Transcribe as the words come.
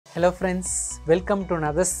Hello friends, welcome to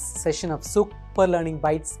another session of Super Learning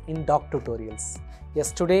Bytes in DocTutorials.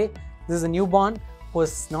 Yes, today this is a newborn who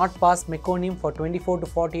has not passed meconium for 24 to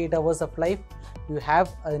 48 hours of life. You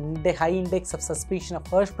have a high index of suspicion of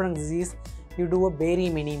Hirschsprung disease. You do a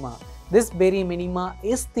barium enema. This barium enema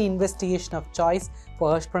is the investigation of choice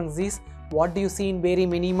for Hirschsprung disease. What do you see in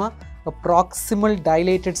barium enema? A proximal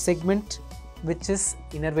dilated segment which is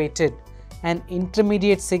innervated, an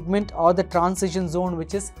intermediate segment or the transition zone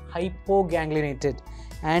which is hypoganglionated,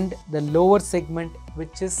 and the lower segment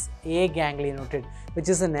which is aganglionated, which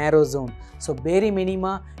is a narrow zone. So barium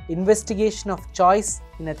enema, investigation of choice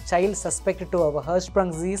in a child suspected to have a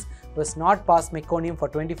Hirschsprung disease was not past meconium for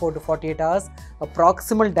 24 to 48 hours, a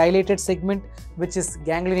proximal dilated segment which is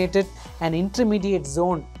ganglionated, an intermediate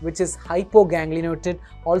zone which is hypoganglionated,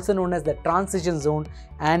 also known as the transition zone,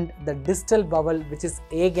 and the distal bowel which is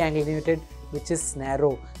aganglionated, which is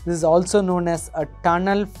narrow. This is also known as a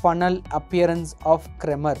tunnel funnel appearance of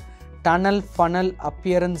Kremer. Tunnel funnel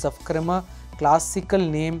appearance of Kremer, classical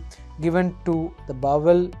name given to the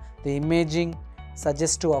bowel. The imaging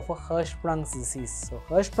suggestive of a Hirschsprung disease. So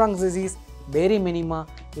Hirschsprung disease, barium enema,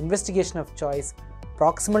 investigation of choice,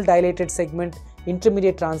 proximal dilated segment,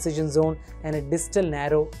 intermediate transition zone, and a distal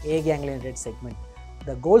narrow aganglionated segment.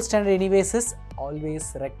 The gold standard anyways is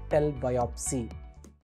always rectal biopsy.